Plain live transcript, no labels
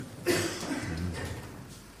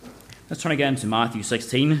Let's turn again to Matthew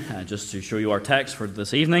 16, just to show you our text for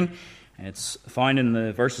this evening. It's found in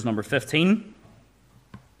the verses number 15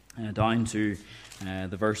 down to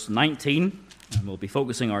the verse 19. And we'll be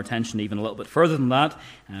focusing our attention even a little bit further than that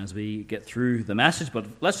as we get through the message. But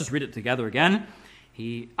let's just read it together again.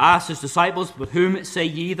 He asked his disciples, "But whom say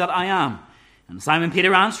ye that I am?" And Simon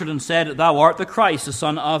Peter answered and said, "Thou art the Christ, the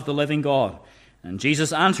Son of the living God." And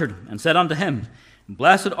Jesus answered and said unto him,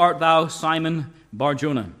 "Blessed art thou, Simon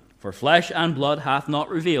Bar-Jonah, for flesh and blood hath not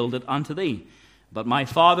revealed it unto thee, but my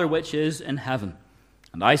Father which is in heaven.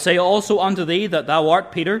 And I say also unto thee that thou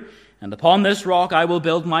art Peter, and upon this rock I will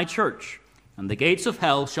build my church, and the gates of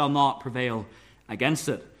hell shall not prevail against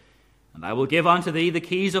it. And I will give unto thee the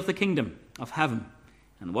keys of the kingdom of heaven.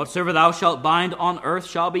 And whatsoever thou shalt bind on earth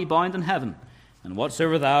shall be bound in heaven, and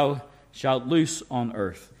whatsoever thou shalt loose on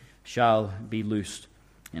earth shall be loosed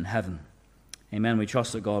in heaven." Amen. We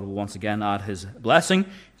trust that God will once again add his blessing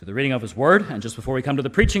to the reading of his word. And just before we come to the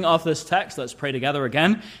preaching of this text, let's pray together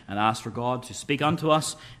again and ask for God to speak unto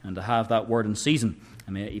us and to have that word in season,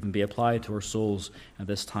 and may it even be applied to our souls at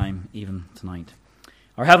this time, even tonight.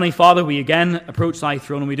 Our Heavenly Father, we again approach thy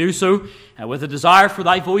throne, and we do so with a desire for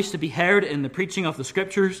thy voice to be heard in the preaching of the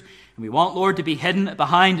Scriptures. And we want, Lord, to be hidden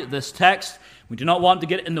behind this text. We do not want to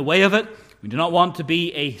get in the way of it. We do not want to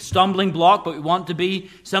be a stumbling block, but we want to be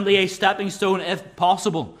simply a stepping stone, if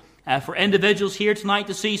possible, for individuals here tonight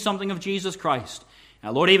to see something of Jesus Christ.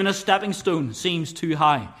 Lord, even a stepping stone seems too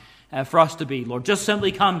high for us to be. Lord, just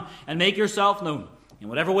simply come and make yourself known in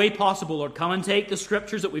whatever way possible. Lord, come and take the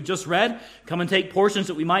Scriptures that we've just read. Come and take portions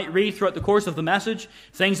that we might read throughout the course of the message,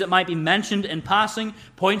 things that might be mentioned in passing,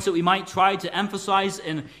 points that we might try to emphasize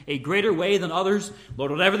in a greater way than others. Lord,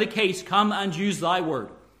 whatever the case, come and use thy word.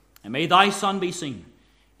 And may thy Son be seen,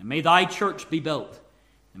 and may thy church be built,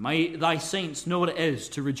 and may thy saints know what it is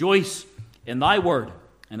to rejoice in thy word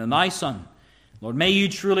and in thy Son. Lord, may you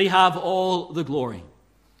truly have all the glory.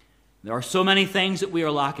 There are so many things that we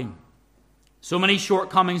are lacking, so many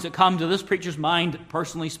shortcomings that come to this preacher's mind,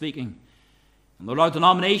 personally speaking. And Lord, our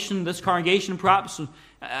denomination, this congregation, perhaps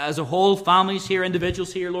as a whole, families here,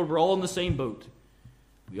 individuals here, Lord, we're all in the same boat.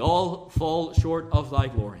 We all fall short of thy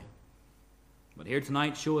glory. But here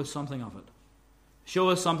tonight, show us something of it. Show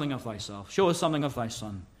us something of thyself. Show us something of thy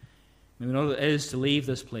Son. May we know what it is to leave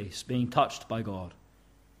this place being touched by God,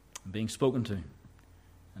 and being spoken to,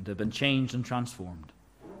 and to have been changed and transformed.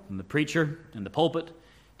 From the preacher in the pulpit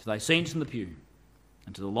to thy saints in the pew,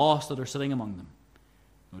 and to the lost that are sitting among them.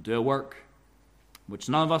 Lord, do a work which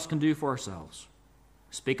none of us can do for ourselves.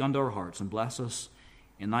 Speak unto our hearts and bless us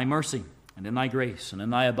in thy mercy and in thy grace and in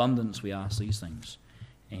thy abundance, we ask these things.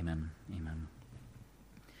 Amen. Amen.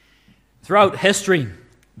 Throughout history,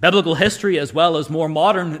 biblical history as well as more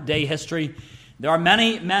modern day history, there are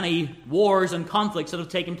many, many wars and conflicts that have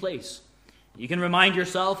taken place. You can remind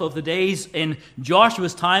yourself of the days in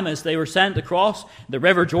Joshua's time as they were sent across the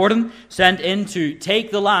river Jordan, sent in to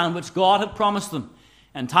take the land which God had promised them.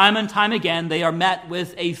 And time again they are met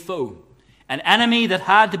with a foe, an enemy that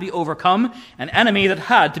had to be overcome, an enemy that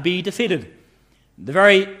had to be defeated. The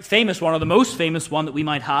very famous one, or the most famous one that we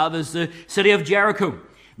might have, is the city of Jericho.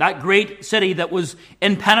 That great city that was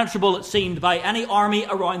impenetrable, it seemed, by any army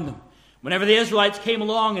around them. Whenever the Israelites came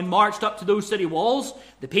along and marched up to those city walls,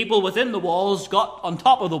 the people within the walls got on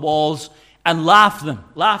top of the walls and laughed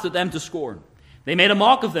at them to scorn. They made a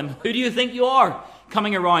mock of them. Who do you think you are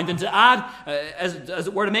coming around? And to add, as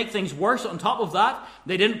it were, to make things worse, on top of that,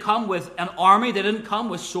 they didn't come with an army. They didn't come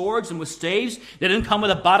with swords and with staves. They didn't come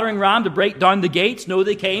with a battering ram to break down the gates. No,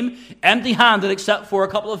 they came empty-handed except for a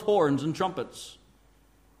couple of horns and trumpets.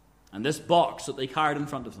 And this box that they carried in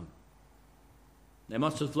front of them. They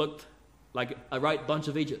must have looked like a right bunch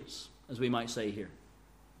of Egypts, as we might say here.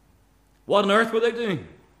 What on earth were they doing?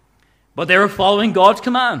 But they were following God's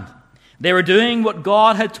command. They were doing what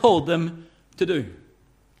God had told them to do.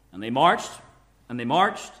 And they marched, and they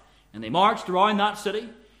marched, and they marched around that city,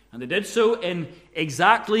 and they did so in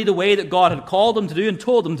exactly the way that God had called them to do and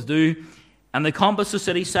told them to do, and they compassed the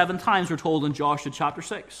city 7 times, we're told in Joshua chapter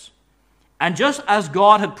 6. And just as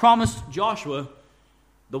God had promised Joshua,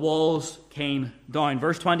 the walls came down.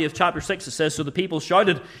 Verse 20 of chapter 6, it says, "So the people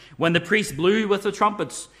shouted when the priests blew with the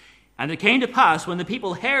trumpets. And it came to pass, when the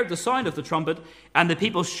people heard the sound of the trumpet, and the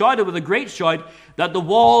people shouted with a great shout, that the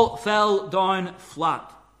wall fell down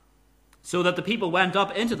flat. So that the people went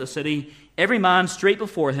up into the city, every man straight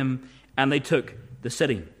before him, and they took the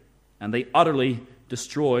city. And they utterly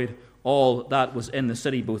destroyed all that was in the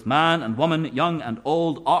city, both man and woman, young and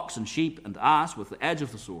old, ox and sheep and ass, with the edge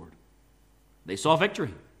of the sword. They saw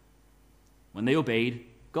victory when they obeyed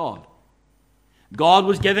God. God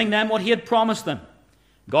was giving them what he had promised them.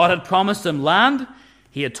 God had promised them land.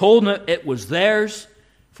 He had told them it was theirs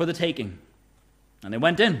for the taking. And they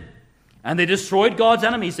went in. And they destroyed God's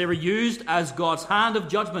enemies. They were used as God's hand of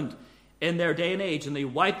judgment in their day and age. And they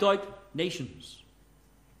wiped out nations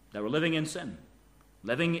that were living in sin,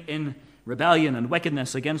 living in rebellion and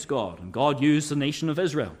wickedness against God. And God used the nation of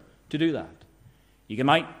Israel to do that. You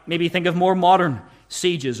might maybe think of more modern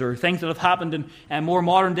sieges or things that have happened in more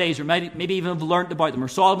modern days, or maybe even have learnt about them, or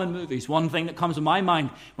Solomon movies. One thing that comes to my mind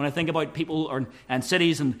when I think about people and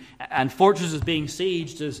cities and fortresses being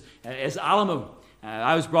sieged is Alamo.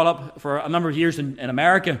 I was brought up for a number of years in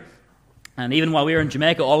America, and even while we were in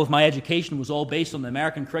Jamaica, all of my education was all based on the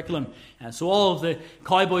American curriculum. So all of the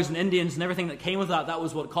cowboys and Indians and everything that came with that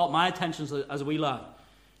was what caught my attention as a wee lad.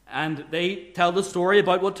 And they tell the story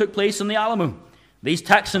about what took place in the Alamo. These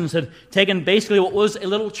Texans had taken basically what was a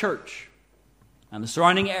little church and the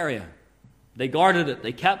surrounding area. They guarded it,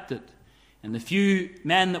 they kept it, and the few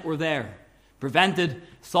men that were there prevented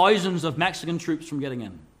thousands of Mexican troops from getting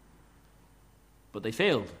in. But they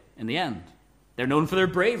failed in the end. They're known for their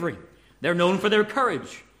bravery. They're known for their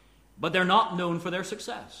courage. But they're not known for their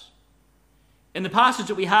success. In the passage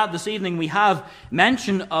that we have this evening, we have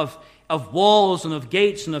mention of walls and of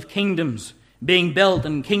gates and of kingdoms being built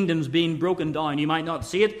and kingdoms being broken down. You might not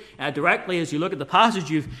see it directly as you look at the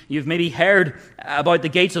passage. You've maybe heard about the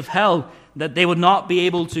gates of hell, that they would not be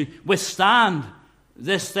able to withstand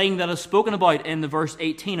this thing that is spoken about in the verse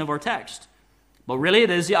 18 of our text. But really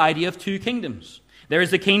it is the idea of two kingdoms. There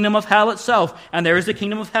is the kingdom of hell itself, and there is the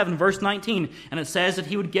kingdom of heaven, verse 19. And it says that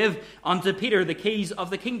he would give unto Peter the keys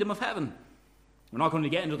of the kingdom of heaven. We're not going to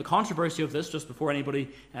get into the controversy of this just before anybody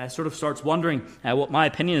sort of starts wondering what my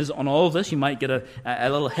opinion is on all of this. You might get a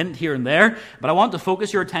little hint here and there. But I want to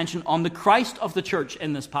focus your attention on the Christ of the church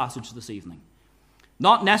in this passage this evening.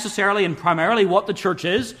 Not necessarily and primarily what the church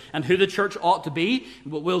is and who the church ought to be.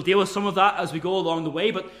 We'll deal with some of that as we go along the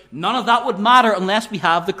way. But none of that would matter unless we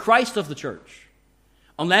have the Christ of the church.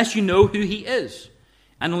 Unless you know who he is.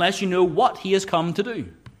 And unless you know what he has come to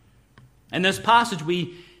do. In this passage,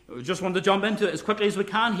 we just want to jump into it as quickly as we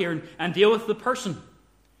can here and deal with the person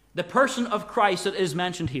of Christ that is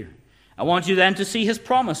mentioned here. I want you then to see his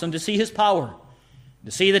promise and to see his power.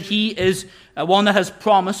 To see that he is one that has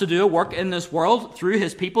promised to do a work in this world, through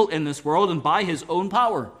his people in this world, and by his own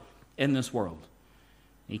power in this world.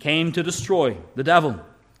 He came to destroy the devil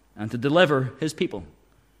and to deliver his people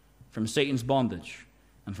from Satan's bondage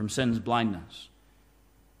and from sin's blindness.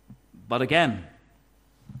 But again,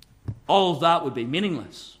 all of that would be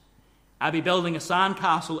meaningless. I'd be building a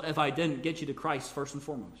sandcastle if I didn't get you to Christ first and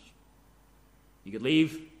foremost. You could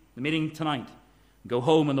leave the meeting tonight, go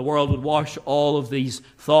home, and the world would wash all of these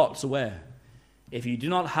thoughts away. If you do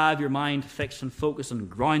not have your mind fixed and focused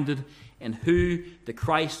and grounded in who the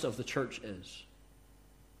Christ of the church is.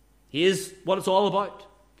 He is what it's all about.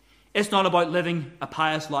 It's not about living a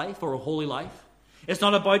pious life or a holy life. It's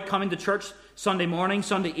not about coming to church Sunday morning,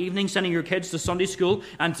 Sunday evening, sending your kids to Sunday school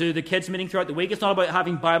and to the kids meeting throughout the week. It's not about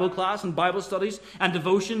having Bible class and Bible studies and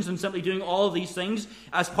devotions and simply doing all of these things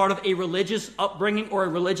as part of a religious upbringing or a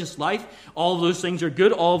religious life. All of those things are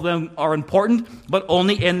good. All of them are important, but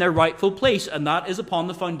only in their rightful place, and that is upon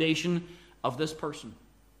the foundation of this person.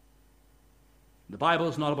 The Bible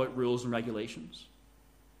is not about rules and regulations.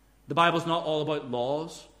 The Bible is not all about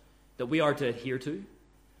laws that we are to adhere to.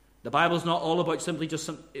 The Bible is not all about simply just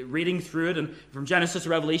reading through it and from Genesis to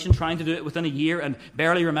Revelation, trying to do it within a year and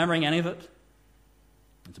barely remembering any of it.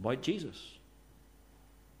 It's about Jesus.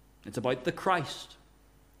 It's about the Christ,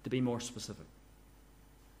 to be more specific.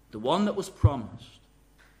 The one that was promised.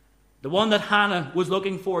 The one that Hannah was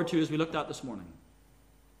looking forward to as we looked at this morning.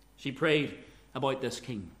 She prayed about this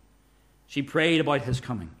king. She prayed about his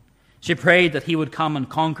coming. She prayed that he would come and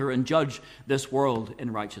conquer and judge this world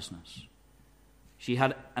in righteousness. She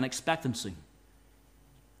had an expectancy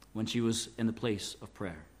when she was in the place of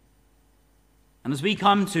prayer. And as we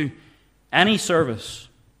come to any service,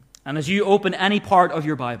 and as you open any part of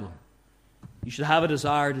your Bible, you should have a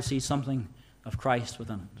desire to see something of Christ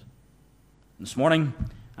within it. And this morning,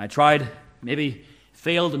 I tried, maybe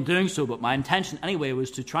failed in doing so, but my intention anyway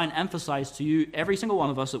was to try and emphasize to you, every single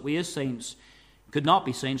one of us, that we as saints could not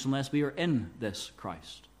be saints unless we are in this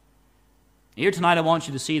Christ. Here tonight I want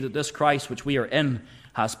you to see that this Christ which we are in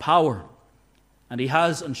has power, and he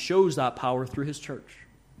has and shows that power through his church.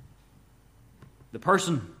 The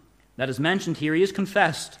person that is mentioned here, he is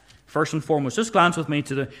confessed first and foremost. Just glance with me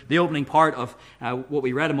to the opening part of what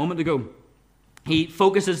we read a moment ago. He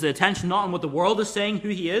focuses the attention not on what the world is saying, who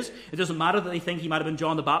he is. It doesn't matter that they think he might have been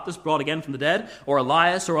John the Baptist brought again from the dead, or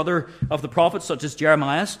Elias, or other of the prophets such as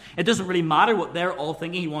Jeremiah. It doesn't really matter what they're all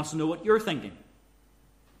thinking. He wants to know what you're thinking.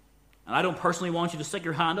 And I don't personally want you to stick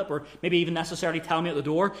your hand up or maybe even necessarily tell me at the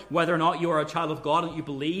door whether or not you are a child of God and you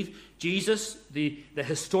believe Jesus, the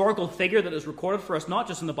historical figure that is recorded for us, not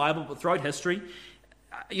just in the Bible, but throughout history.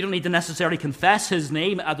 You don't need to necessarily confess his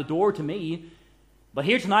name at the door to me. But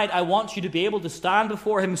here tonight, I want you to be able to stand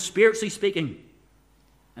before him spiritually speaking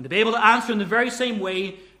and to be able to answer in the very same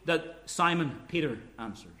way that Simon Peter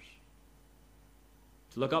answers.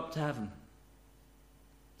 To look up to heaven,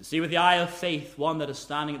 to see with the eye of faith one that is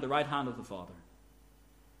standing at the right hand of the Father,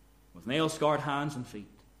 with nail-scarred hands and feet,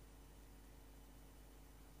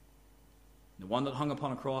 the one that hung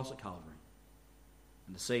upon a cross at Calvary,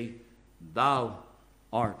 and to say, "Thou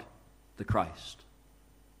art the Christ,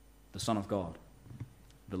 the Son of God,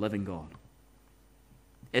 the living God."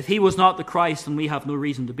 If he was not the Christ, then we have no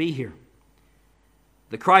reason to be here.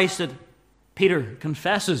 The Christ that Peter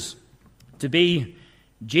confesses to be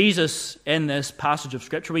Jesus in this passage of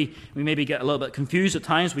Scripture. We maybe get a little bit confused at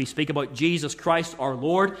times. We speak about Jesus Christ our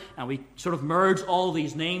Lord, and we sort of merge all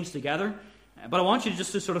these names together. But I want you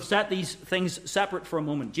just to sort of set these things separate for a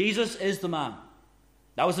moment. Jesus is the man.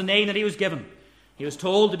 That was the name that he was given. He was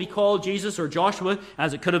told to be called Jesus, or Joshua,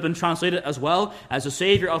 as it could have been translated as well, as a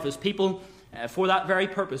Savior of his people, for that very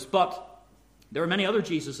purpose. But there were many other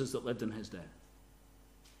Jesuses that lived in his day.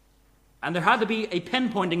 And there had to be a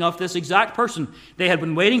pinpointing of this exact person. They had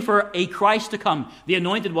been waiting for a Christ to come, the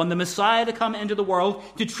anointed one, the Messiah to come into the world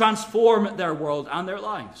to transform their world and their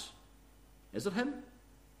lives. Is it him?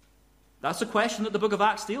 That's the question that the book of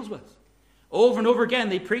Acts deals with. Over and over again,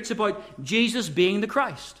 they preach about Jesus being the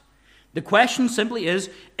Christ. The question simply is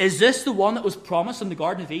this the one that was promised in the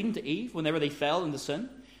Garden of Eden to Eve whenever they fell into sin,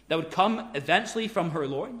 that would come eventually from her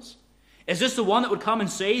loins? Is this the one that would come and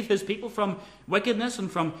save his people from wickedness and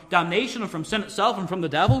from damnation and from sin itself and from the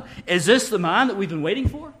devil? Is this the man that we've been waiting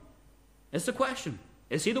for? It's the question.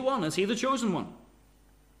 Is he the one? Is he the chosen one?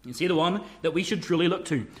 Is he the one that we should truly look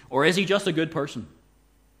to? Or is he just a good person?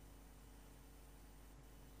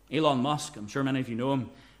 Elon Musk, I'm sure many of you know him,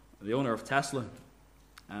 the owner of Tesla.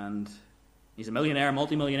 And he's a millionaire,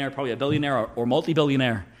 multimillionaire, probably a billionaire or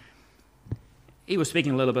multi-billionaire. He was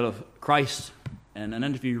speaking a little bit of Christ in an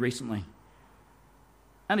interview recently.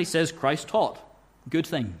 And he says Christ taught good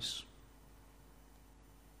things.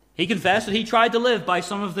 He confessed that he tried to live by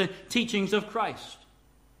some of the teachings of Christ.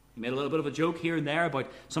 He made a little bit of a joke here and there about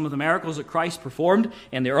some of the miracles that Christ performed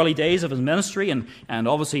in the early days of his ministry and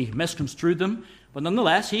obviously misconstrued them. But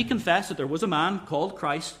nonetheless, he confessed that there was a man called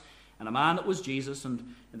Christ and a man that was Jesus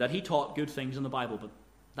and that he taught good things in the Bible. But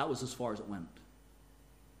that was as far as it went.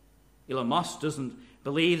 Elon Musk doesn't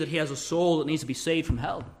believe that he has a soul that needs to be saved from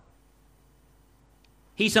hell.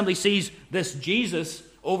 He simply sees this Jesus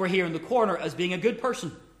over here in the corner as being a good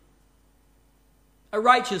person. A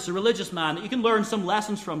righteous, a religious man that you can learn some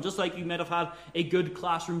lessons from, just like you might have had a good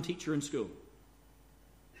classroom teacher in school.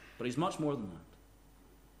 But he's much more than that.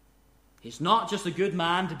 He's not just a good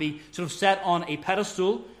man to be sort of set on a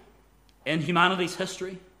pedestal in humanity's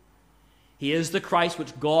history. He is the Christ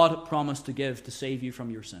which God promised to give to save you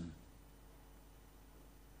from your sin.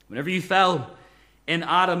 Whenever you fell in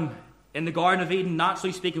Adam, in the Garden of Eden,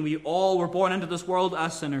 naturally speaking, we all were born into this world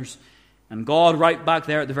as sinners. And God, right back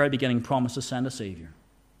there at the very beginning, promised to send a Savior,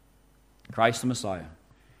 Christ the Messiah.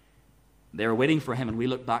 They were waiting for him, and we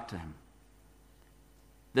look back to him.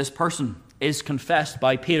 This person is confessed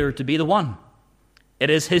by Peter to be the one. It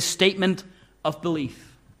is his statement of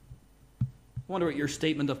belief. I wonder what your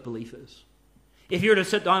statement of belief is. If you were to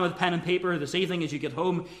sit down with pen and paper this evening as you get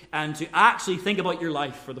home and to actually think about your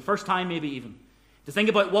life for the first time, maybe even, to think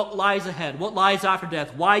about what lies ahead, what lies after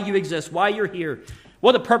death, why you exist, why you're here,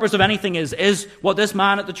 what the purpose of anything is what this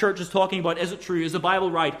man at the church is talking about, is it true? Is the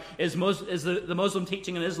Bible right? Is the Muslim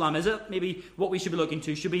teaching in Islam, is it maybe what we should be looking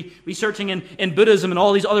to? Should we be searching in Buddhism and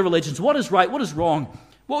all these other religions? What is right? What is wrong?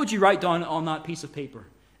 What would you write down on that piece of paper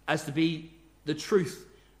as to be the truth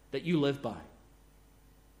that you live by?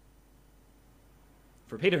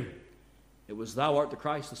 For Peter, it was, "Thou art the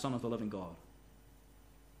Christ, the Son of the living God."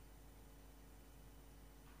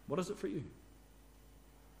 What is it for you?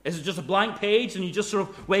 Is it just a blank page and you just sort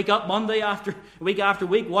of wake up Monday after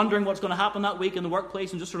week, wondering what's going to happen that week in the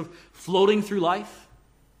workplace and just sort of floating through life?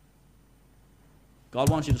 God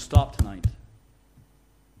wants you to stop tonight.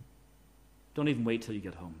 Don't even wait till you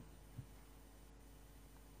get home.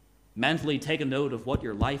 Mentally take a note of what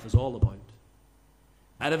your life is all about.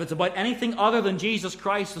 And if it's about anything other than Jesus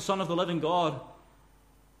Christ, the Son of the living God,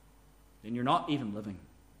 then you're not even living.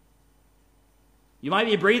 You might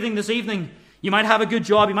be breathing this evening. You might have a good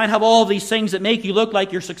job. You might have all these things that make you look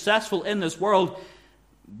like you're successful in this world,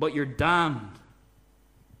 but you're damned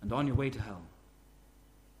and on your way to hell.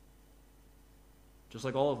 just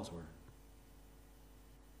like all of us were.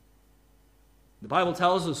 The Bible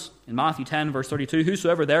tells us in Matthew 10, verse 32,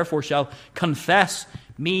 "Whosoever therefore shall confess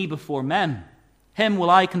me before men, him will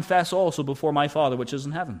I confess also before my Father which is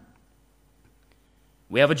in heaven."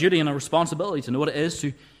 We have a duty and a responsibility to know what it is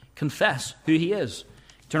to confess who he is.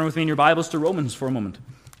 Turn with me in your Bibles to Romans for a moment.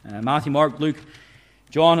 Matthew, Mark, Luke,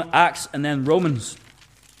 John, Acts, and then Romans.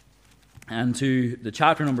 And to the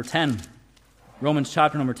chapter number 10. Romans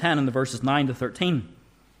chapter number 10 and the verses 9 to 13.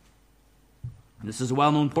 This is a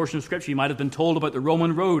well-known portion of Scripture. You might have been told about the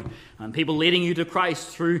Roman road and people leading you to Christ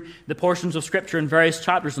through the portions of Scripture in various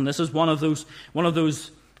chapters. And this is one of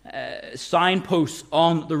those signposts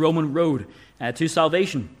on the Roman road to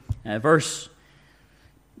salvation. Verse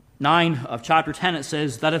 9 of chapter 10, it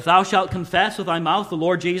says, "That if thou shalt confess with thy mouth the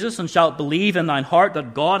Lord Jesus, and shalt believe in thine heart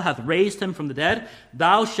that God hath raised him from the dead,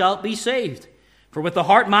 thou shalt be saved. For with the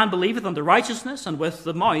heart man believeth unto righteousness, and with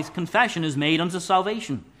the mouth confession is made unto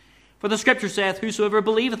salvation. For the Scripture saith, Whosoever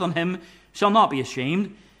believeth on him shall not be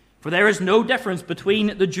ashamed. For there is no difference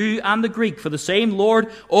between the Jew and the Greek, for the same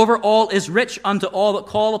Lord over all is rich unto all that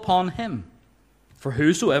call upon him. For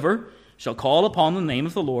whosoever shall call upon the name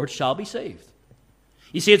of the Lord shall be saved."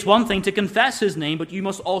 You see, it's one thing to confess his name, but you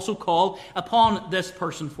must also call upon this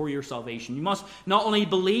person for your salvation. You must not only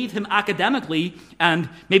believe him academically and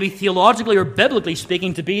maybe theologically or biblically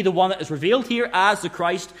speaking to be the one that is revealed here as the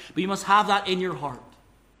Christ, but you must have that in your heart.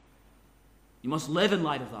 You must live in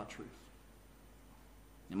light of that truth.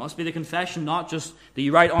 It must be the confession not just that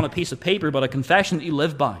you write on a piece of paper, but a confession that you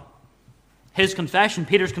live by. His confession,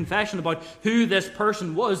 Peter's confession about who this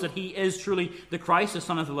person was, that he is truly the Christ, the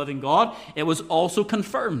Son of the living God, it was also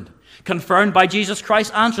confirmed. Confirmed by Jesus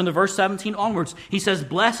Christ answering the verse 17 onwards. He says,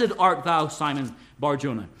 "Blessed art thou, Simon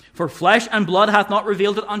Bar-Jonah, for flesh and blood hath not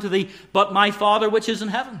revealed it unto thee, but my Father which is in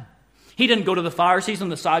heaven." He didn't go to the Pharisees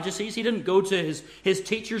and the Sadducees. He didn't go to his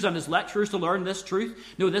teachers and his lecturers to learn this truth.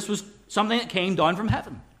 No, this was something that came down from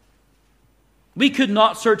heaven. We could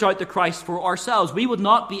not search out the Christ for ourselves. We would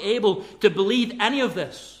not be able to believe any of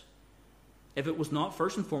this if it was not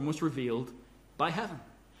first and foremost revealed by heaven.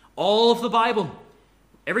 All of the Bible,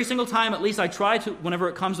 every single time at least I try to, whenever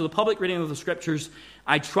it comes to the public reading of the Scriptures,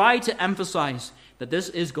 I try to emphasize that this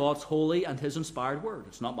is God's holy and his inspired word.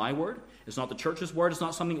 It's not my word. It's not the church's word. It's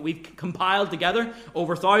not something that we've compiled together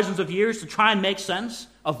over thousands of years to try and make sense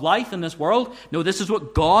of life in this world. No, this is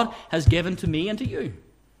what God has given to me and to you.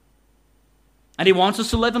 And he wants us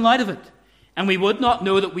to live in light of it. And we would not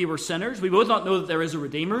know that we were sinners. We would not know that there is a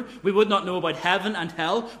Redeemer. We would not know about heaven and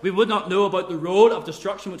hell. We would not know about the road of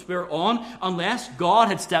destruction which we are on unless God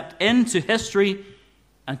had stepped into history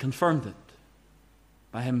and confirmed it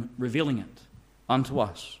by him revealing it unto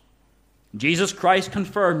us. Jesus Christ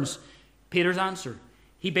confirms Peter's answer.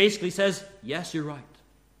 He basically says, yes, you're right.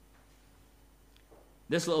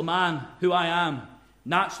 This little man, who I am,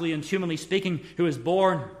 naturally and humanly speaking, who is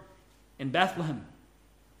born in Bethlehem,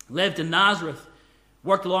 lived in Nazareth,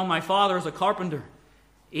 worked along my father as a carpenter.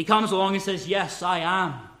 He comes along and says, yes, I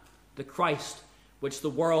am the Christ which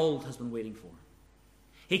the world has been waiting for.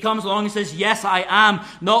 He comes along and says, yes, I am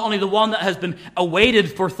not only the one that has been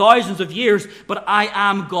awaited for thousands of years, but I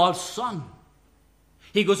am God's Son.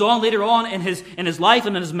 He goes on later on in his life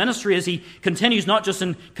and in his ministry as he continues not just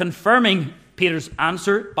in confirming Peter's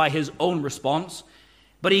answer by his own response,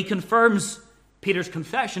 but he confirms Peter's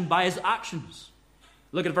confession by his actions.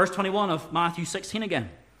 Look at verse 21 of Matthew 16 again.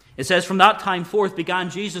 It says, "From that time forth began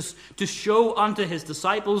Jesus to show unto his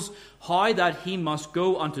disciples how that he must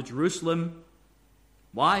go unto Jerusalem."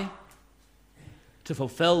 Why? To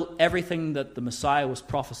fulfill everything that the Messiah was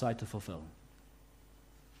prophesied to fulfill.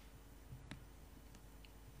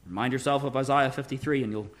 Remind yourself of Isaiah 53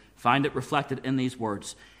 and you'll find it reflected in these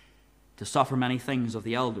words. To suffer many things of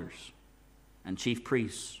the elders and chief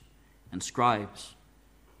priests and scribes,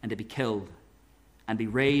 and to be killed, and be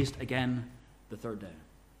raised again the third day.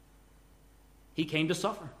 He came to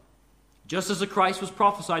suffer, just as the Christ was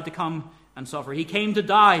prophesied to come and suffer. He came to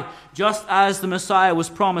die, just as the Messiah was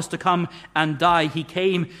promised to come and die. He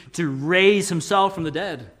came to raise himself from the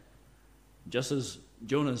dead, just as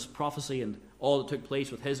Jonah's prophecy and all that took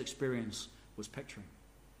place with his experience was picturing.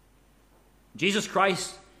 Jesus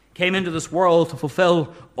Christ came into this world to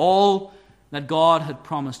fulfill all that God had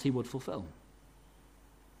promised he would fulfill.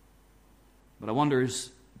 But I wonder,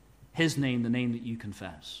 is his name the name that you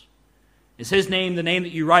confess? Is his name the name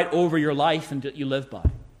that you write over your life and that you live by?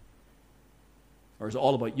 Or is it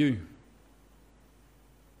all about you?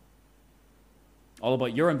 All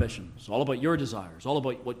about your ambitions, all about your desires, all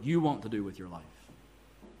about what you want to do with your life?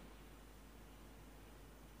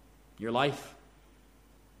 Your life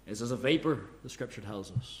is as a vapor, the Scripture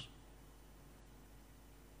tells us.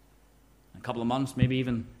 a couple of months, maybe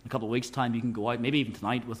even a couple of weeks' time, you can go out, maybe even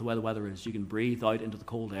tonight with the way the weather is, you can breathe out into the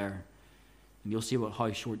cold air, and you'll see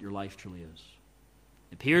how short your life truly is.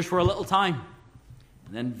 It appears for a little time,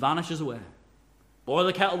 and then vanishes away. Boil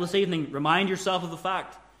the kettle this evening. Remind yourself of the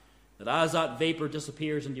fact that as that vapor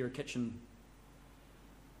disappears into your kitchen,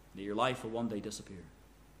 that your life will one day disappear.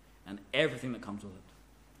 And everything that comes with it.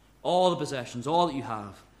 All the possessions, all that you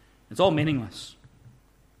have, it's all meaningless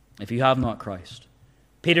if you have not Christ.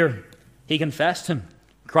 Peter, he confessed him.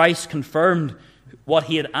 Christ confirmed what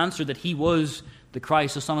he had answered, that he was the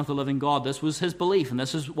Christ, the Son of the living God. This was his belief, and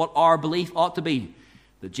this is what our belief ought to be.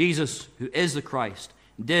 That Jesus, who is the Christ,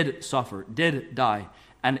 did suffer, did die,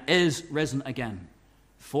 and is risen again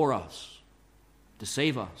for us, to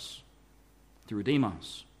save us, to redeem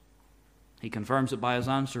us. He confirms it by his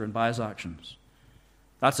answer and by his actions.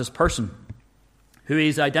 That's his person, who he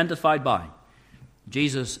is identified by.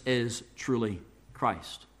 Jesus is truly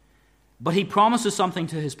Christ. But he promises something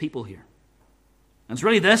to his people here. And it's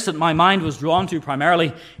really this that my mind was drawn to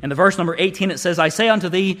primarily. In the verse number 18 it says, I say unto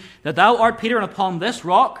thee that thou art Peter, and upon this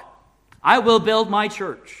rock I will build my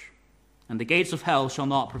church, and the gates of hell shall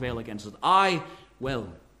not prevail against it. I will.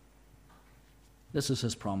 This is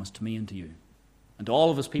his promise to me and to you, and to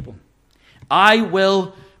all of his people. I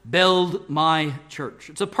will build my church.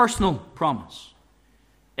 It's a personal promise.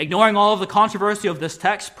 Ignoring all of the controversy of this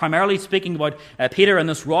text, primarily speaking about Peter and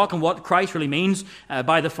this rock and what Christ really means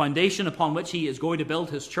by the foundation upon which he is going to build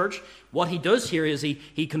his church, what he does here is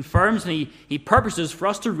he confirms and he purposes for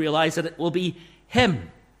us to realize that it will be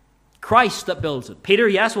him, Christ, that builds it. Peter,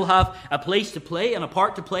 yes, will have a place to play and a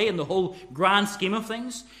part to play in the whole grand scheme of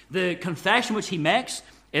things. The confession which he makes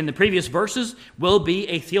in the previous verses will be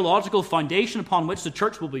a theological foundation upon which the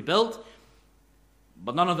church will be built.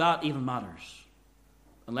 But none of that even matters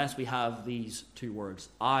unless we have these two words,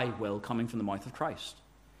 I will, coming from the mouth of Christ.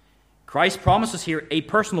 Christ promises here a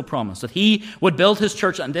personal promise that he would build his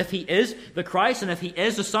church, and if he is the Christ and if he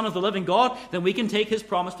is the Son of the living God, then we can take his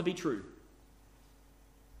promise to be true.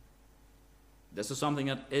 This is something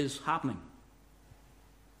that is happening.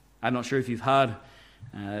 I'm not sure if you've had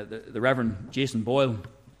the Reverend Jason Boyle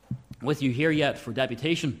with you here yet for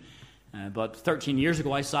deputation, but 13 years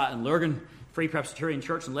ago I sat in Lurgan Free Presbyterian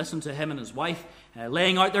Church and listened to him and his wife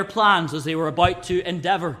laying out their plans as they were about to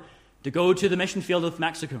endeavor to go to the mission field of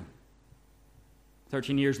Mexico.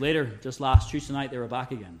 13 years later, just last Tuesday night, they were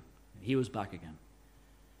back again. He was back again.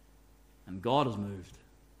 And God has moved.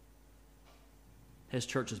 His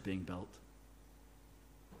church is being built.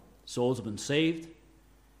 Souls have been saved.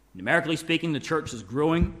 Numerically speaking, the church is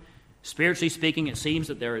growing. Spiritually speaking, it seems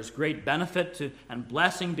that there is great benefit and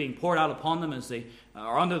blessing being poured out upon them as they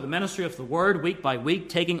are under the ministry of the Word week by week,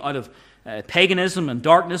 taking out of paganism and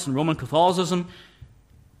darkness and Roman Catholicism,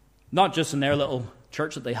 not just in their little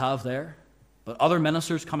church that they have there, but other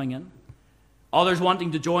ministers coming in, others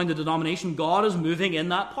wanting to join the denomination. God is moving in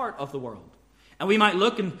that part of the world. And we might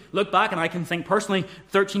look back, and I can think personally,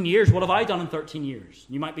 13 years, what have I done in 13 years?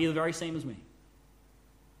 You might be the very same as me.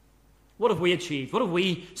 What have we achieved? What have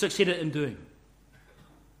we succeeded in doing?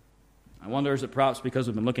 I wonder, is it perhaps because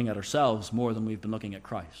we've been looking at ourselves more than we've been looking at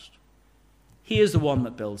Christ? He is the one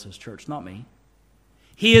that builds his church, not me.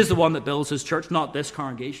 He is the one that builds his church, not this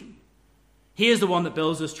congregation. He is the one that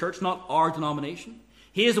builds his church, not our denomination.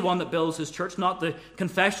 He is the one that builds his church, not the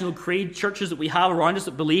confessional creed churches that we have around us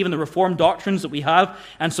that believe in the Reformed doctrines that we have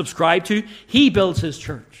and subscribe to. He builds his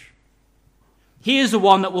church. He is the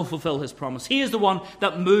one that will fulfill his promise. He is the one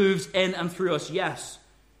that moves in and through us, yes.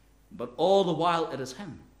 But all the while it is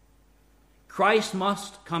him. Christ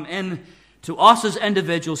must come in to us as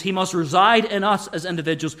individuals. He must reside in us as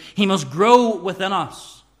individuals. He must grow within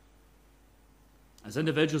us as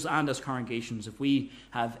individuals and as congregations. If we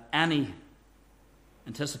have any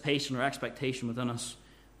anticipation or expectation within us,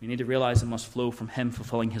 we need to realize it must flow from him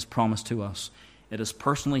fulfilling his promise to us. It is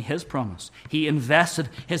personally his promise. He invested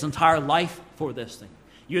his entire life for this thing.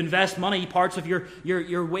 You invest money, parts of your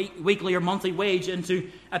weekly or monthly wage, into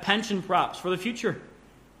a pension perhaps for the future.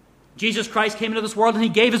 Jesus Christ came into this world and he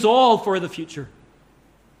gave his all for the future.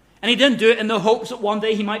 And he didn't do it in the hopes that one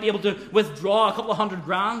day he might be able to withdraw a couple of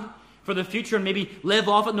 $100,000 for the future and maybe live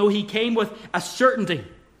off it. No, he came with a certainty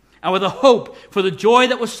and with a hope for the joy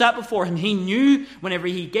that was set before him. He knew whenever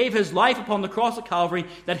he gave his life upon the cross at Calvary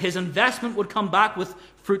that his investment would come back with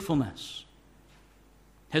fruitfulness.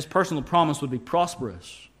 His personal promise would be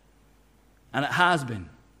prosperous. And it has been.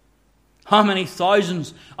 How many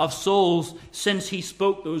thousands of souls since he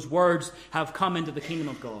spoke those words have come into the kingdom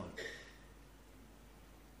of God?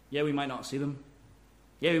 Yeah, we might not see them.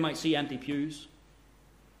 Yeah, we might see empty pews.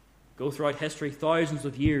 Go throughout history, thousands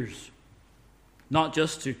of years. Not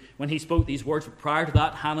just to when he spoke these words, but prior to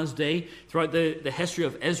that, Hannah's day, throughout the history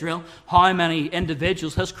of Israel, how many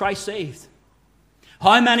individuals has Christ saved?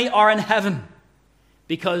 How many are in heaven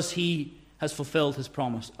because he has fulfilled his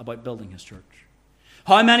promise about building his church?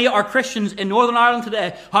 How many are Christians in Northern Ireland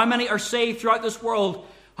today? How many are saved throughout this world?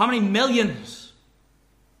 How many millions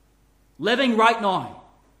living right now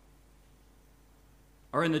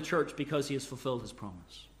are in the church because he has fulfilled his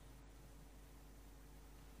promise?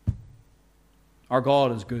 Our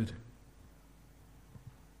God is good.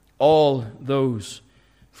 All those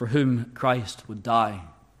for whom Christ would die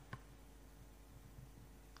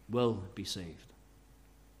will be saved.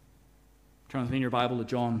 Turn with me in your Bible to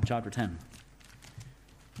John chapter 10.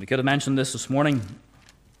 We could have mentioned this morning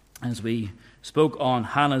as we spoke on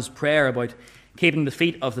Hannah's prayer about keeping the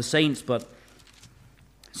feet of the saints, but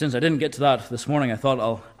since I didn't get to that this morning, I thought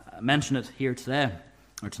I'll mention it here today,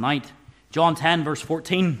 or tonight. John 10, verse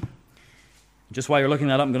 14. Just while you're looking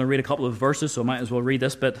at it, I'm going to read a couple of verses, so I might as well read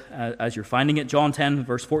this bit as you're finding it. John 10,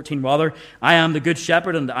 verse 14, rather. I am the good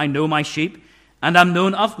shepherd, and I know my sheep, and am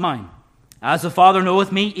known of mine. As the Father knoweth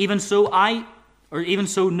me, even so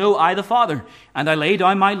know I the Father, and I lay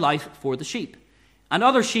down my life for the sheep. And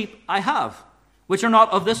other sheep I have, which are not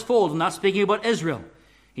of this fold. And that's speaking about Israel.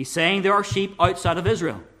 He's saying there are sheep outside of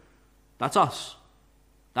Israel. That's us.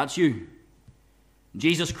 That's you.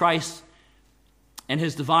 Jesus Christ, in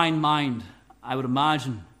his divine mind, I would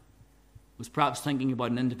imagine, was perhaps thinking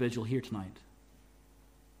about an individual here tonight.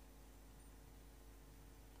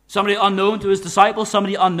 Somebody unknown to his disciples,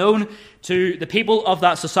 somebody unknown to the people of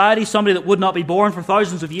that society, somebody that would not be born for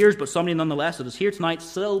thousands of years, but somebody nonetheless that is here tonight,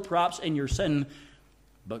 still perhaps in your sin,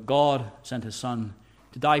 but God sent his Son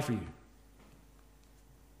to die for you.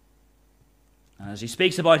 And as he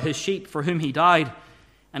speaks about his sheep for whom he died,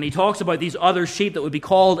 and he talks about these other sheep that would be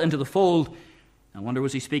called into the fold, I wonder,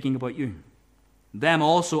 was he speaking about you? Them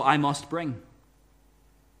also I must bring.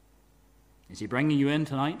 Is he bringing you in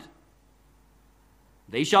tonight?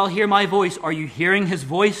 They shall hear my voice. Are you hearing his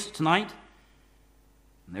voice tonight?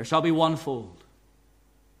 And there shall be one fold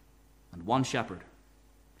and one shepherd.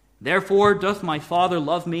 Therefore doth my Father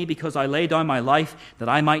love me, because I lay down my life that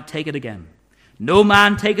I might take it again. No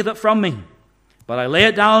man taketh it from me, but I lay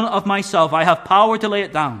it down of myself. I have power to lay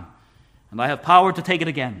it down, and I have power to take it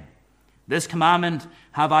again. This commandment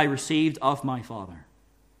have I received of my Father.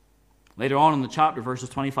 Later on in the chapter, verses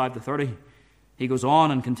 25 to 30, he goes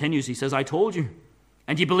on and continues. He says, I told you,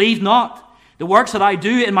 and ye believe not. The works that I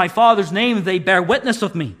do in my Father's name, they bear witness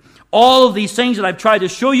of me. All of these things that I've tried to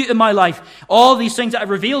show you in my life, all of these things that I've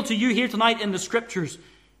revealed to you here tonight in the Scriptures,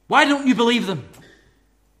 why don't you believe them?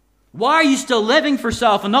 Why are you still living for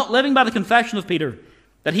self and not living by the confession of Peter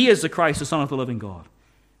that he is the Christ, the Son of the living God?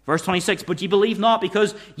 Verse 26, but ye believe not,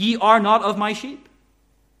 because ye are not of my sheep.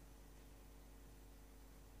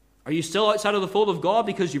 Are you still outside of the fold of God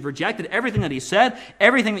because you've rejected everything that he said,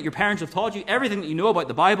 everything that your parents have taught you, everything that you know about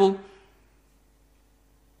the Bible?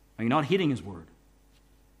 Are you not heeding his word?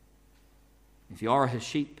 If you are his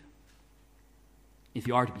sheep, if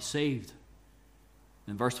you are to be saved,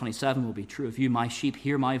 then verse 27 will be true of you. My sheep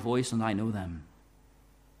hear my voice, and I know them,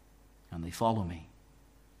 and they follow me.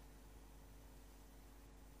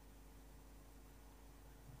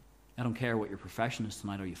 I don't care what your profession is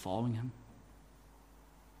tonight. Are you following him?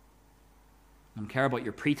 I don't care about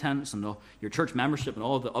your pretense and your church membership and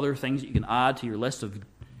all of the other things that you can add to your list of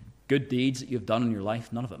good deeds that you've done in your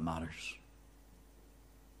life. None of it matters.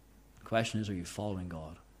 The question is, are you following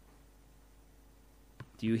God?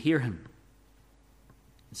 Do you hear him?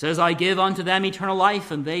 It says, I give unto them eternal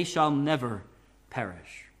life, and they shall never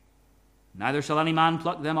perish. Neither shall any man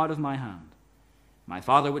pluck them out of my hand. My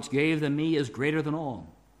Father which gave them me is greater than all,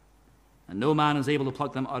 and no man is able to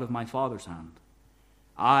pluck them out of my Father's hand.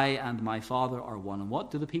 I and my Father are one. And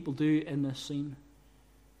what do the people do in this scene?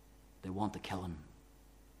 They want to kill him.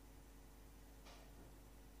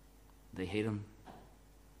 They hate him.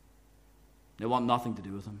 They want nothing to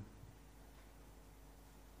do with him.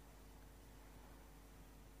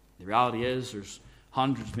 The reality is there's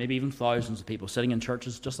hundreds, maybe even thousands of people sitting in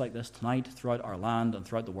churches just like this tonight throughout our land and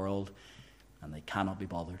throughout the world, and they cannot be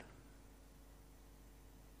bothered.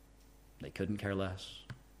 They couldn't care less.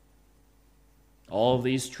 All of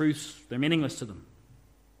these truths, they're meaningless to them.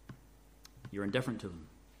 You're indifferent to them.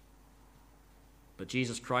 But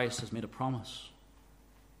Jesus Christ has made a promise.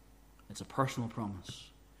 It's a personal promise.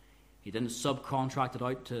 He didn't subcontract it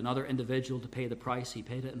out to another individual to pay the price. He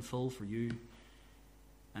paid it in full for you.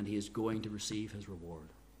 And he is going to receive his reward.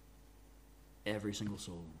 Every single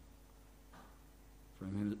soul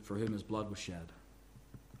for whom his blood was shed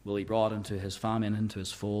will he brought into his family and into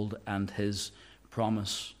his fold, and his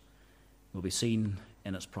promise will be seen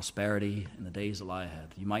in its prosperity in the days that lie ahead.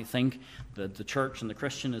 You might think that the church and the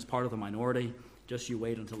Christian is part of the minority. Just you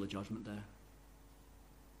wait until the judgment day.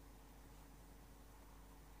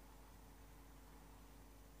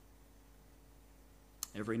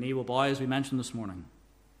 Every knee will bow, as we mentioned this morning.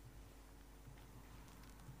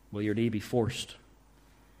 Will your knee be forced,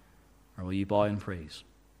 or will you bow in praise?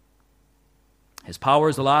 His power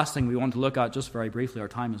is the last thing we want to look at just very briefly. Our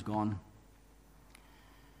time is gone.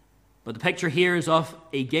 But the picture here is of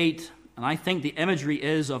a gate, and I think the imagery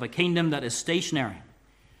is of a kingdom that is stationary,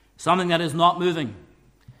 something that is not moving,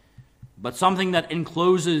 but something that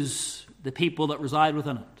encloses the people that reside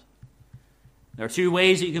within it. There are two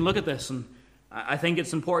ways that you can look at this, and I think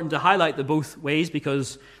it's important to highlight the both ways,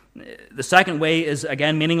 because the second way is,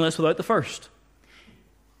 again, meaningless without the first.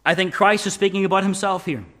 I think Christ is speaking about himself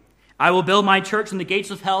here. I will build my church, and the gates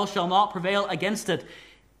of hell shall not prevail against it.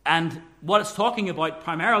 And what it's talking about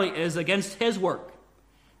primarily is against his work.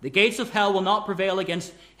 The gates of hell will not prevail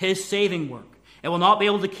against his saving work. It will not be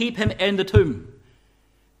able to keep him in the tomb.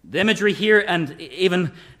 The imagery here, and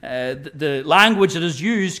even the language that is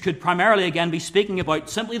used, could primarily again be speaking about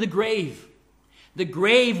simply the grave. The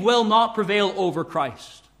grave will not prevail over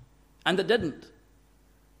Christ. And it didn't.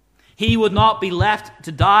 He would not be left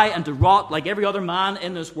to die and to rot like every other man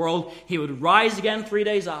in this world. He would rise again 3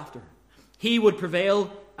 days after. He would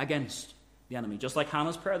prevail against the enemy. Just like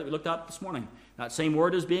Hannah's prayer that we looked at this morning. That same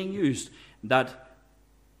word is being used. That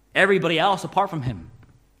everybody else apart from him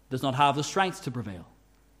does not have the strength to prevail.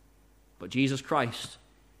 But Jesus Christ,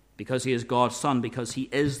 because he is God's Son, because he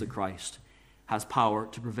is the Christ, has power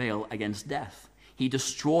to prevail against death. He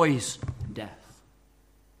destroys death.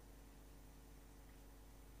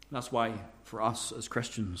 That's why, for us as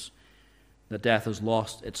Christians, that death has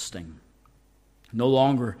lost its sting. No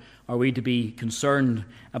longer are we to be concerned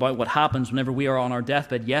about what happens whenever we are on our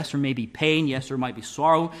deathbed. Yes, there may be pain. Yes, there might be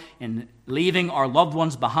sorrow in leaving our loved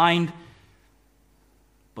ones behind.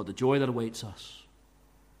 But the joy that awaits us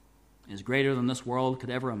is greater than this world could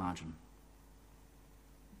ever imagine.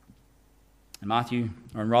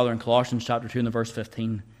 In Colossians chapter 2 and the verse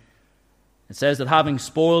 15, it says that having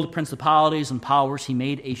spoiled principalities and powers, he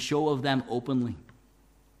made a show of them openly,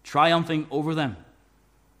 triumphing over them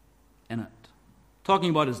in it.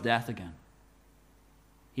 Talking about his death again.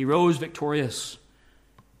 He rose victorious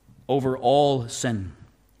over all sin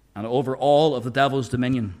and over all of the devil's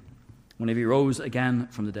dominion whenever he rose again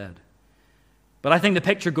from the dead. But I think the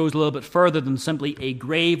picture goes a little bit further than simply a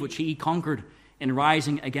grave which he conquered in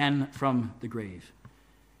rising again from the grave.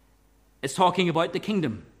 It's talking about the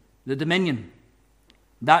kingdom, the dominion,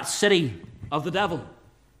 that city of the devil.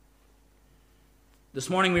 This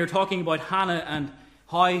morning we were talking about Hannah and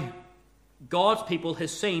how God's people,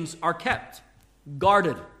 his saints, are kept,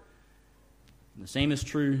 guarded. And the same is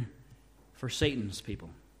true for Satan's people.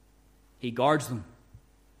 He guards them.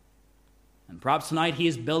 And perhaps tonight he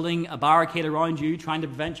is building a barricade around you, trying to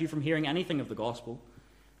prevent you from hearing anything of the gospel,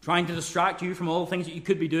 trying to distract you from all the things that you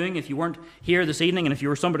could be doing if you weren't here this evening and if you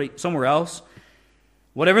were somewhere else.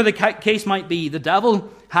 Whatever the case might be, the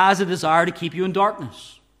devil has a desire to keep you in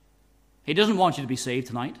darkness. He doesn't want you to be saved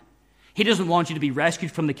tonight. He doesn't want you to be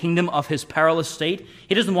rescued from the kingdom of his perilous state.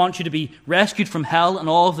 He doesn't want you to be rescued from hell and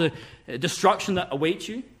all of the destruction that awaits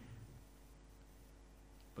you.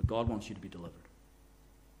 But God wants you to be delivered.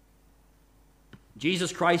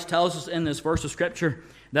 Jesus Christ tells us in this verse of Scripture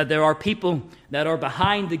that there are people that are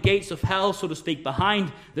behind the gates of hell, so to speak,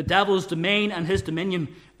 behind the devil's domain and his dominion,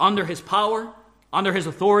 under his power, under his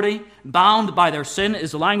authority, bound by their sin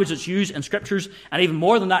is the language that's used in Scriptures, and even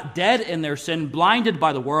more than that, dead in their sin, blinded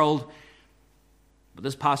by the world. But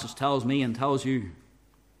this passage tells me and tells you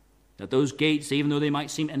that those gates, even though they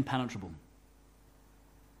might seem impenetrable,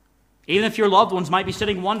 even if your loved ones might be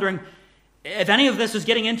sitting wondering if any of this is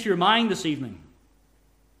getting into your mind this evening,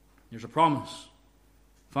 there's a promise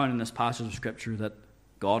found in this passage of Scripture that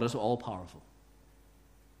God is all-powerful.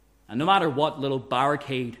 And no matter what little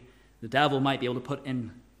barricade the devil might be able to put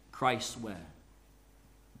in Christ's way,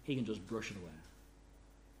 he can just brush it away.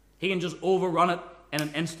 He can just overrun it in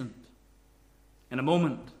an instant. In a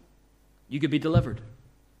moment, you could be delivered.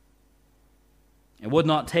 It would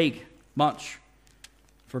not take much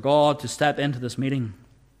for God to step into this meeting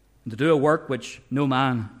and to do a work which no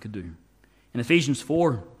man could do. In Ephesians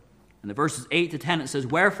 4, in the verses 8 to 10, it says,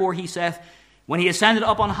 "Wherefore he saith, when he ascended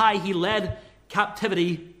up on high, he led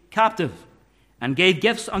captivity captive, and gave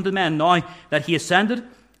gifts unto men. Now that he ascended,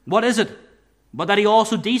 what is it? But that he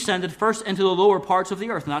also descended first into the lower parts of the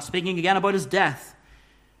earth." And that's speaking again about his death.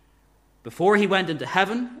 Before he went into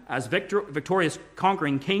heaven as victorious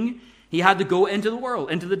conquering king, he had to go into the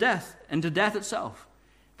world, into death itself.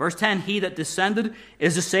 Verse 10, he that descended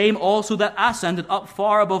is the same also that ascended up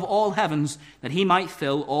far above all heavens, that he might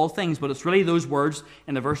fill all things. But it's really those words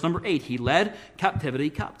in the verse number 8. He led captivity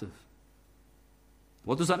captive.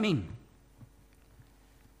 What does that mean?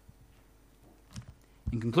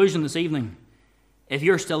 In conclusion this evening, if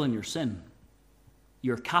you're still in your sin,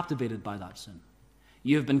 you're captivated by that sin.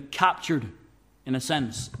 You have been captured, in a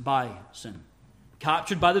sense, by sin.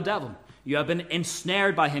 Captured by the devil. You have been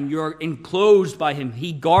ensnared by him. You're enclosed by him.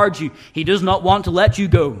 He guards you. He does not want to let you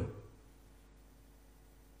go.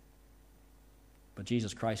 But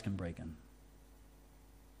Jesus Christ can break in.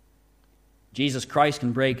 Jesus Christ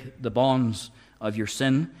can break the bonds of your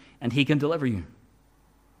sin, and he can deliver you.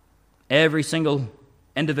 Every single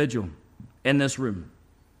individual in this room,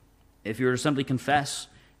 if you were to simply confess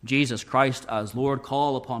Jesus Christ as Lord,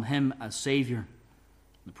 call upon him as Savior,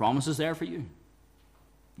 the promise is there for you.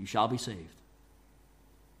 You shall be saved.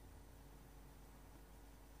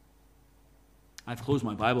 I've closed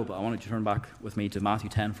my Bible, but I wanted you to turn back with me to Matthew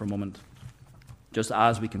 10 for a moment. Just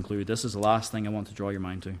as we conclude, this is the last thing I want to draw your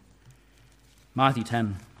mind to. Matthew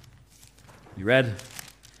 10. We read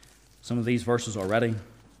some of these verses already.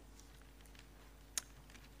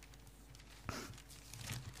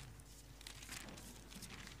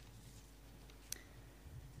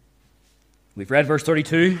 We've read verse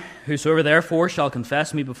 32, whosoever therefore shall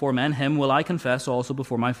confess me before men, him will I confess also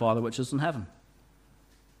before my Father which is in heaven.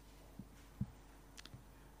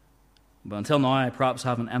 But until now, I perhaps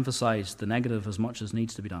haven't emphasized the negative as much as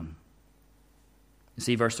needs to be done. You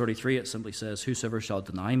see, verse 33, it simply says, whosoever shall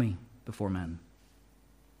deny me before men,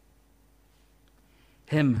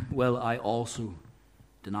 him will I also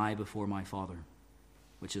deny before my Father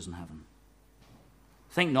which is in heaven.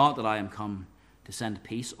 Think not that I am come to send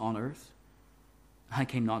peace on earth. I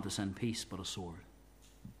came not to send peace, but a sword.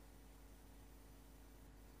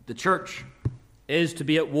 The church is to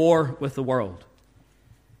be at war with the world.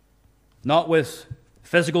 Not with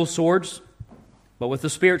physical swords, but with the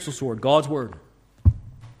spiritual sword, God's word.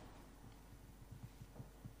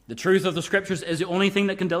 The truth of the Scriptures is the only thing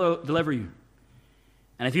that can deliver you.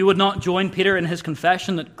 And if you would not join Peter in his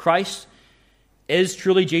confession that Christ is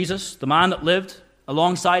truly Jesus, the man that lived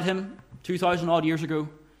alongside him 2,000 odd years ago,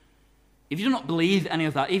 if you do not believe any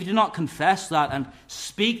of that, if you do not confess that and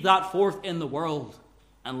speak that forth in the world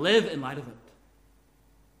and live in light of it,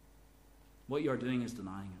 what you are doing is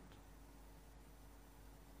denying it.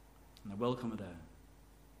 And there will come a day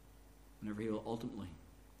whenever he will ultimately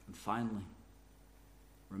and finally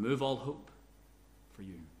remove all hope for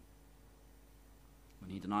you when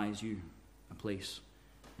he denies you a place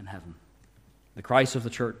in heaven. The Christ of the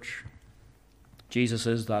church, Jesus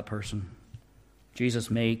is that person.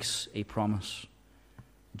 Jesus makes a promise.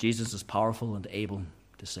 Jesus is powerful and able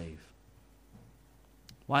to save.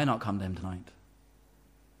 Why not come to him tonight?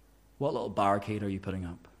 What little barricade are you putting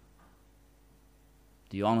up?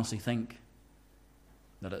 Do you honestly think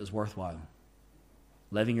that it is worthwhile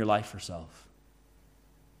living your life for self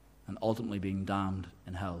and ultimately being damned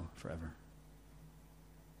in hell forever?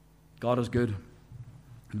 God is good.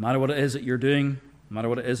 No matter what it is that you're doing, no matter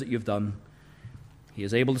what it is that you've done, he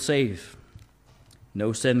is able to save.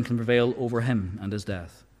 No sin can prevail over him and his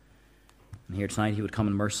death. And here tonight he would come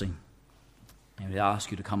in mercy and he would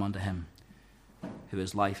ask you to come unto him who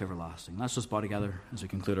is life everlasting. Let's just bow together as we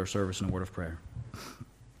conclude our service in a word of prayer.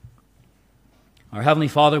 Our Heavenly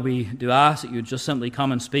Father, we do ask that you would just simply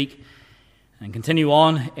come and speak and continue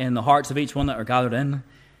on in the hearts of each one that are gathered in.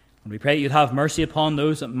 And we pray that you'd have mercy upon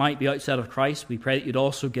those that might be outside of Christ. We pray that you'd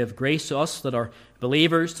also give grace to us that are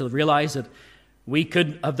believers to realize that we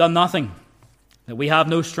could have done nothing, that we have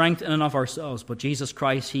no strength in and of ourselves, but Jesus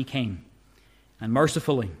Christ, he came and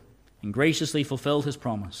mercifully and graciously fulfilled his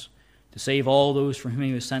promise to save all those from whom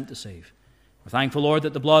he was sent to save. We're thankful, Lord,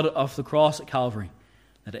 that the blood of the cross at Calvary,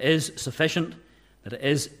 that it is sufficient, that it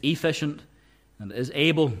is efficient, and it is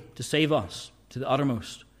able to save us to the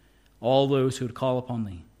uttermost, all those who would call upon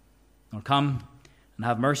thee. Lord, come and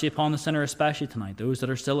have mercy upon the sinner, especially tonight, those that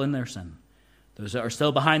are still in their sin, those that are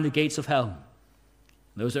still behind the gates of hell,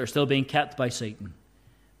 those that are still being kept by Satan.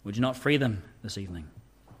 Would you not free them this evening?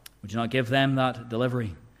 Would you not give them that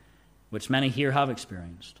delivery which many here have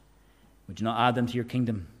experienced? Would you not add them to your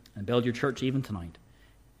kingdom and build your church even tonight?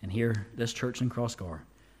 And here, this church in Crossgar.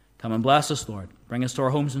 Come and bless us, Lord. Bring us to our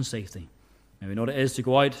homes in safety. May we know what it is to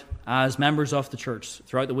go out as members of the church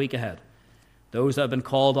throughout the week ahead. Those that have been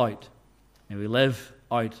called out, may we live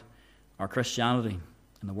out our Christianity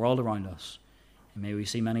in the world around us. And may we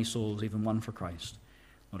see many souls, even one for Christ.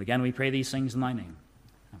 Lord, again we pray these things in thy name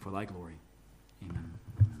and for thy glory. Amen.